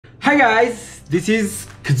Hi guys, this is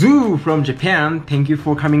Kazu from Japan. Thank you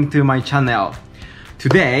for coming to my channel.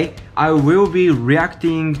 Today, I will be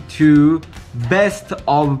reacting to Best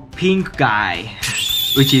of Pink Guy,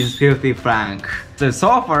 which is FilthyFrank.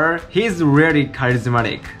 So far, he's really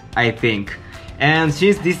charismatic, I think. And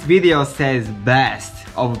since this video says Best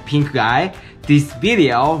of Pink Guy, this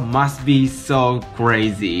video must be so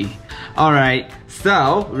crazy. Alright,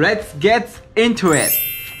 so let's get into it.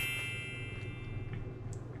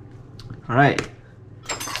 Alright.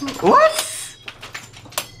 What?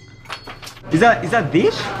 Is that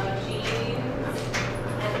dish?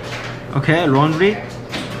 Okay, laundry.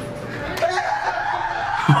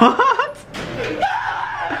 What?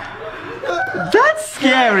 That's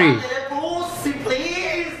scary.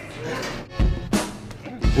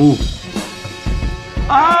 Ooh.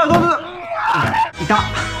 Ah, no.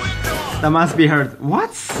 That must be hurt.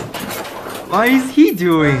 What? What is he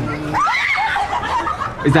doing?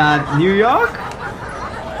 Is that New York?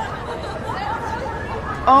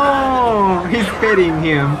 Oh, he's petting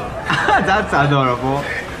him. That's adorable.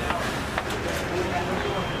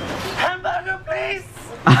 Hamburger, please.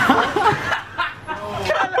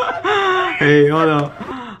 Hey, hold on.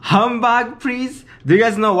 Hamburg, please. Do you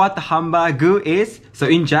guys know what hamburger is? So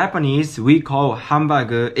in Japanese, we call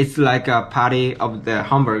hamburger. It's like a patty of the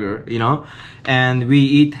hamburger, you know? And we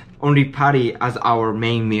eat only patty as our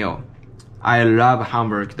main meal. I love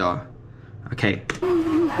hamburger though. Okay.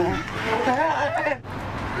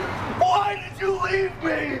 Why did you leave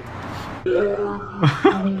me?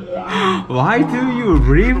 Why do you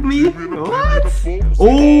leave me? What?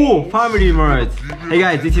 Oh, family mart. Hey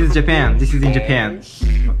guys, this is Japan. This is in Japan.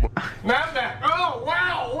 Oh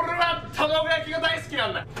wow! 俺は卵焼きが大好きな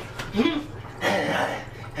んだ。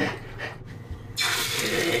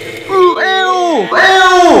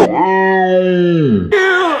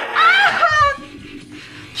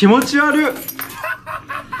気持ち悪い。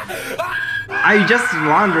I just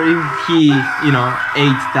wonder if he, you know,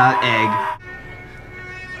 ate that egg.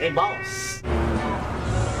 Hey boss.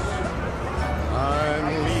 I'm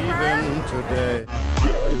leaving today.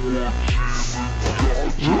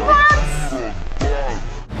 What?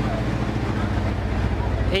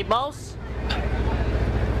 Hey boss.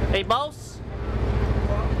 Hey boss.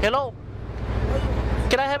 Hello.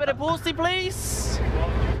 Can I have a pussy, please?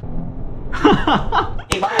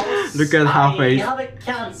 Hey boss. Look at her face. I have a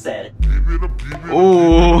cancer.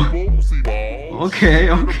 Oh. Okay,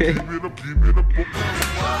 okay.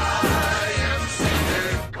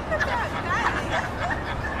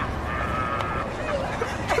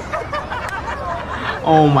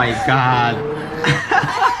 Oh my god.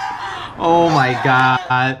 Oh my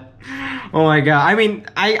god. Oh my god. I mean,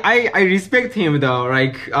 I respect him though.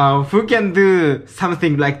 Like, who can do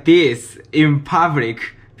something like this in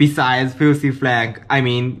public besides FilthyFrank? I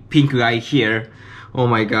mean, Pink Guy here. Oh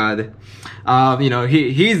my god. You know,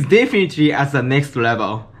 he's definitely at the next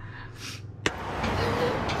level.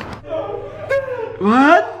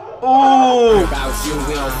 What? Oh!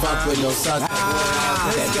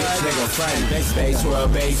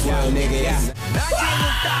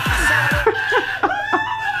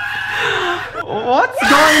 What's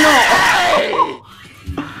going on?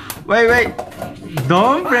 Wait.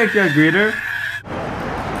 Don't break your glitter.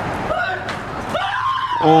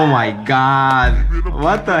 Oh my god.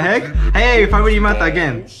 What the heck? Hey, family mat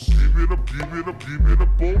again.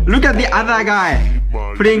 Look at the other guy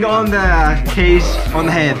putting on the cage on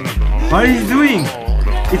the head. What is he doing?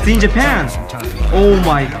 It's in Japan. Oh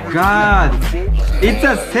my god. It's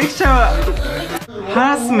a sexual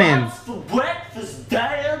harassment. Breakfast,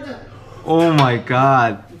 Dad. Oh my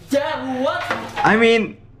god. Dad, what? I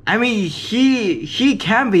mean he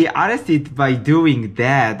can be arrested by doing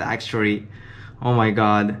that actually. Oh my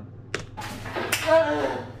god.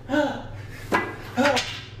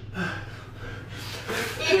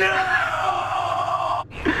 No!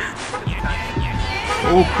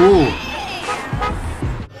 Oh cool.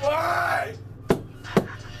 Why?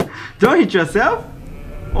 Don't hit yourself?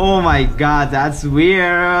 Oh my god, that's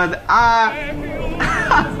weird. Ah.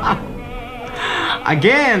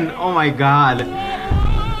 Again. Oh my god.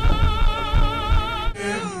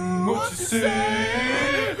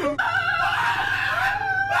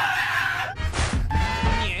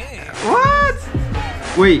 What?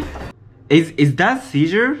 Wait, is that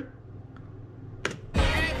seizure?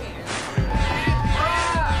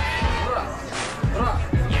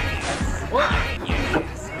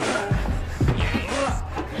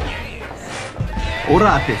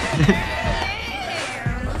 Orate.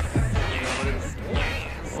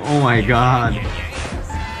 Oh my god.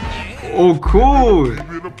 Oh, cool.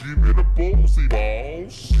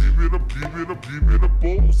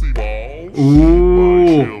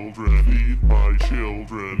 Ooh.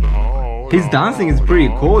 His dancing is pretty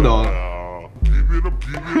cool though.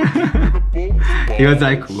 He was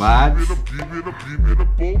like, what?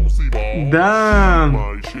 Damn.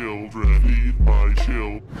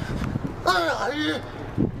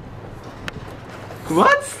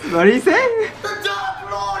 What? What are you saying? The Dark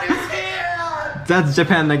Lord is here! That's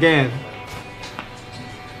Japan again.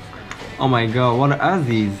 Oh my god, what are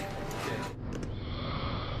these?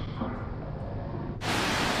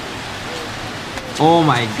 Oh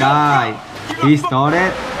my god, he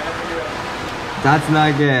started? That's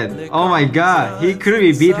not good. Oh my god, he could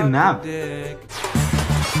be beaten up.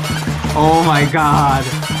 Oh my god.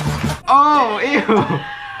 Oh, ew.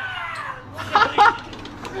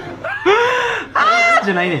 Ah,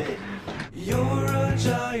 じゃないね。 You're a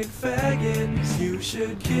giant faggot, you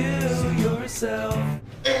should kill yourself.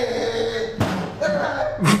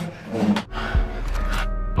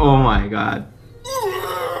 Oh my god. Ew!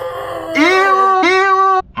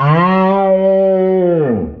 Ew!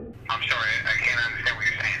 I'm sorry, I can't understand what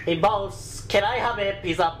you're saying. Hey boss, can I have a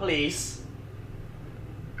pizza please?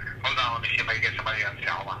 Hold on, let me see if I can get somebody on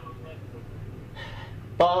cell. Hold on.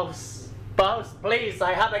 Boss, please,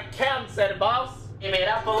 I have a cancer, boss. Give me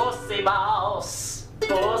that pussy, boss.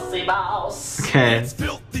 Pussy, boss. Okay.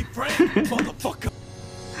 FilthyFrank, motherfucker.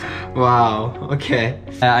 Wow. Okay.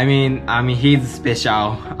 I mean, he's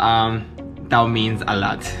special. That means a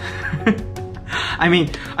lot. I mean,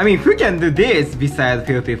 who can do this besides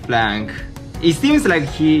FilthyFrank? It seems like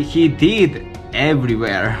he did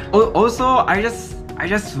everywhere. Also, I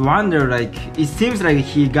just wonder, like, it seems like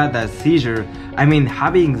he got a seizure. I mean,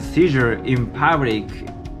 having a seizure in public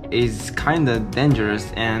is kinda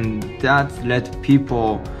dangerous, and that let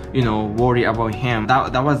people, you know, worry about him.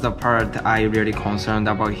 That was the part I really concerned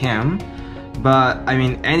about him. But I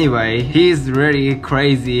mean, anyway, he's really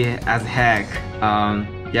crazy as heck.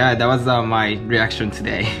 Yeah, that was my reaction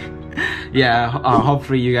today. Yeah,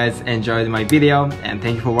 hopefully you guys enjoyed my video, and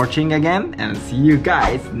thank you for watching again, and see you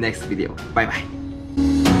guys next video. Bye bye.